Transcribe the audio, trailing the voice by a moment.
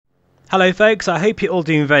Hello folks, I hope you're all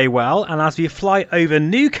doing very well, and as we fly over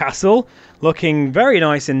Newcastle, looking very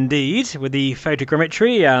nice indeed with the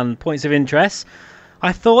photogrammetry and points of interest,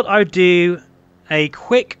 I thought I'd do a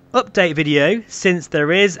quick update video since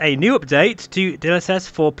there is a new update to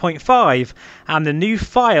DLSS 4.5 and the new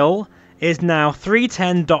file is now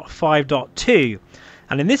 310.5.2.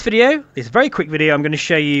 And in this video, this very quick video, I'm going to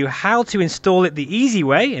show you how to install it the easy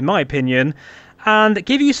way, in my opinion, and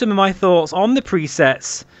give you some of my thoughts on the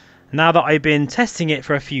presets now that I've been testing it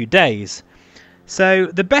for a few days. So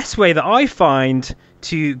the best way that I find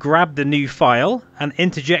to grab the new file and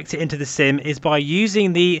interject it into the sim is by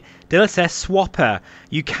using the DLSS swapper.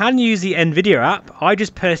 You can use the NVIDIA app. I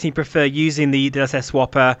just personally prefer using the DLSS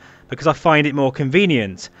swapper because I find it more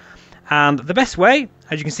convenient. And the best way,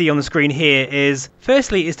 as you can see on the screen here, is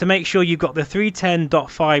firstly is to make sure you've got the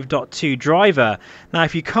 310.5.2 driver. Now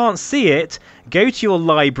if you can't see it, go to your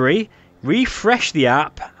library, refresh the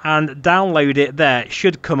app and download it there. It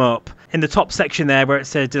should come up in the top section there where it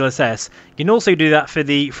says DLSS. You can also do that for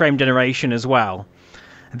the frame generation as well.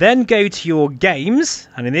 Then go to your games,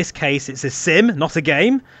 and in this case it's a sim, not a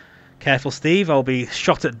game. Careful Steve, I'll be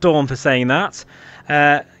shot at dawn for saying that.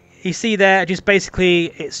 You see there, just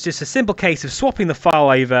basically it's just a simple case of swapping the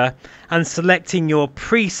file over and selecting your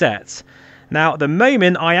presets. Now at the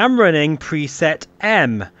moment I am running preset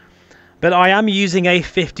M, but I am using a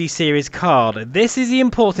 50 series card. This is the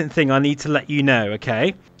important thing I need to let you know,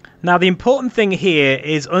 okay? Now the important thing here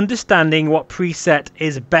is understanding what preset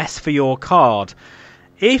is best for your card.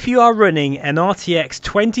 If you are running an RTX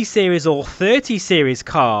 20 series or 30 series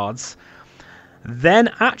cards,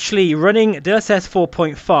 then actually running DLSS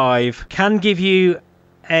 4.5 can give you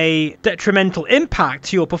a detrimental impact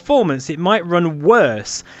to your performance. It might run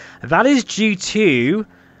worse. That is due to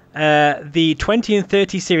the 20 and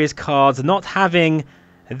 30 series cards not having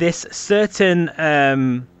this certain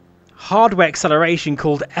hardware acceleration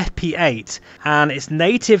called FP8, and it's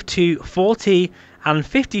native to 40 and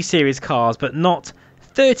 50 series cards but not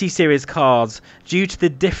 30 series cards due to the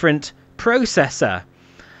different processor.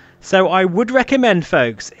 So I would recommend,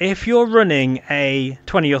 folks, if you're running a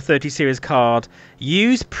 20 or 30 series card,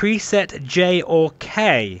 use preset J or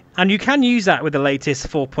K. And you can use that with the latest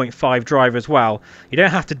 4.5 driver as well. You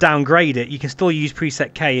don't have to downgrade it. You can still use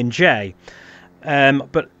preset K and J.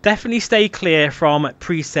 But definitely stay clear from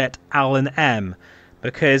preset L and M,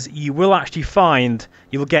 because you will actually find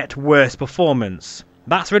you'll get worse performance.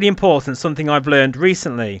 That's really important, something I've learned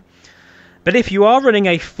recently. But if you are running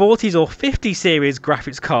a 40s or 50 series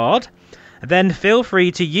graphics card, then feel free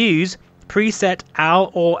to use preset L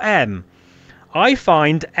or M. I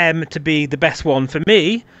find M to be the best one for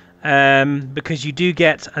me, because you do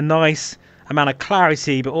get a nice amount of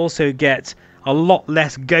clarity but also get a lot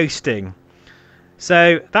less ghosting.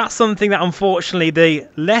 So that's something that unfortunately the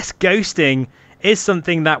less ghosting is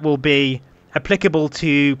something that will be applicable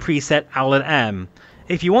to preset L and M.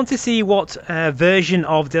 If you want to see what version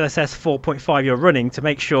of DLSS 4.5 you're running to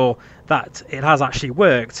make sure that it has actually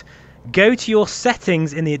worked, go to your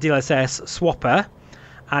settings in the DLSS swapper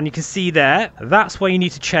and you can see there, that's where you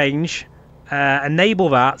need to change, enable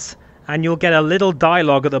that, and you'll get a little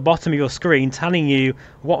dialog at the bottom of your screen telling you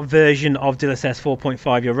what version of DLSS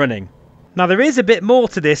 4.5 you're running. Now there is a bit more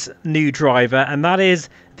to this new driver, and that is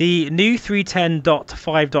the new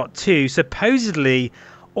 310.5.2 supposedly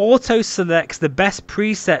auto selects the best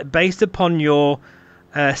preset based upon your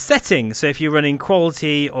settings. So if you're running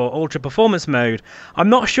quality or ultra performance mode, I'm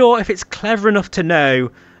not sure if it's clever enough to know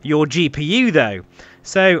your GPU though.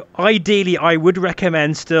 So ideally I would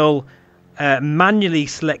recommend still manually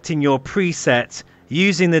selecting your preset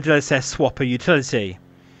using the DLSS swapper utility.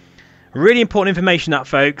 Really important information that,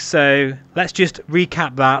 folks, so let's just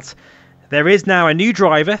recap that. There is now a new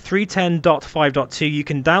driver, 310.5.2. You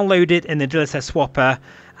can download it in the DLSS swapper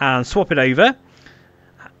and swap it over.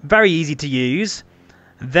 Very easy to use.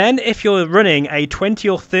 Then if you're running a 20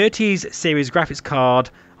 or 30s series graphics card,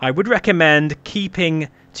 I would recommend keeping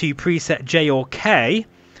to preset J or K.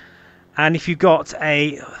 And if you've got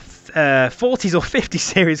a 40s or 50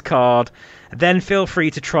 series card, then feel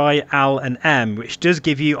free to try L and M, which does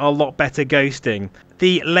give you a lot better ghosting.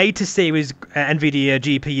 The later series NVIDIA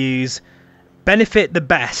GPUs benefit the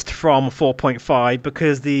best from 4.5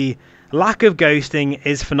 because the lack of ghosting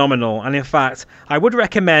is phenomenal, and in fact I would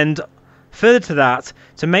recommend further to that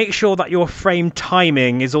to make sure that your frame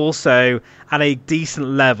timing is also at a decent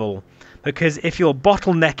level, because if you're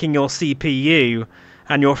bottlenecking your CPU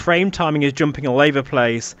and your frame timing is jumping all over the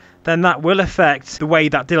place, then that will affect the way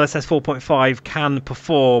that DLSS 4.5 can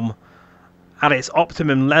perform at its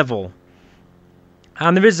optimum level.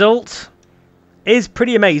 And the result is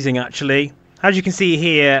pretty amazing actually. As you can see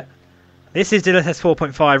here, This is DLSS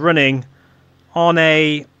 4.5 running on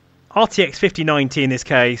a RTX 5090 in this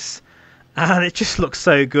case, and it just looks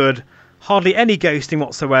so good. Hardly any ghosting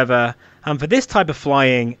whatsoever, and for this type of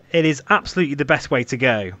flying, it is absolutely the best way to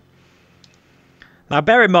go. Now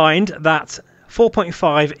bear in mind that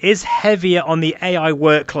 4.5 is heavier on the AI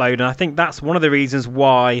workload, and I think that's one of the reasons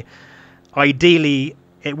why ideally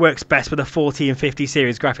it works best with a 40 and 50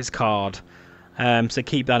 series graphics card. So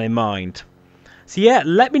keep that in mind. So yeah,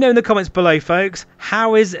 let me know in the comments below, folks,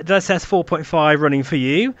 how is DLSS 4.5 running for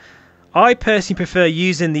you? I personally prefer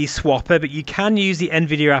using the swapper, but you can use the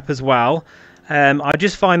NVIDIA app as well. I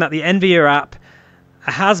just find that the NVIDIA app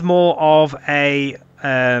has more of a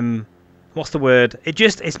what's the word?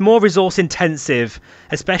 It's more resource intensive,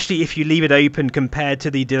 especially if you leave it open compared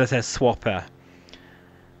to the DLSS swapper.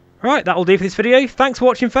 Right, that will do for this video. Thanks for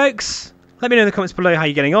watching, folks. Let me know in the comments below how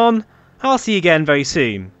you're getting on. I'll see you again very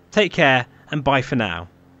soon. Take care, and bye for now.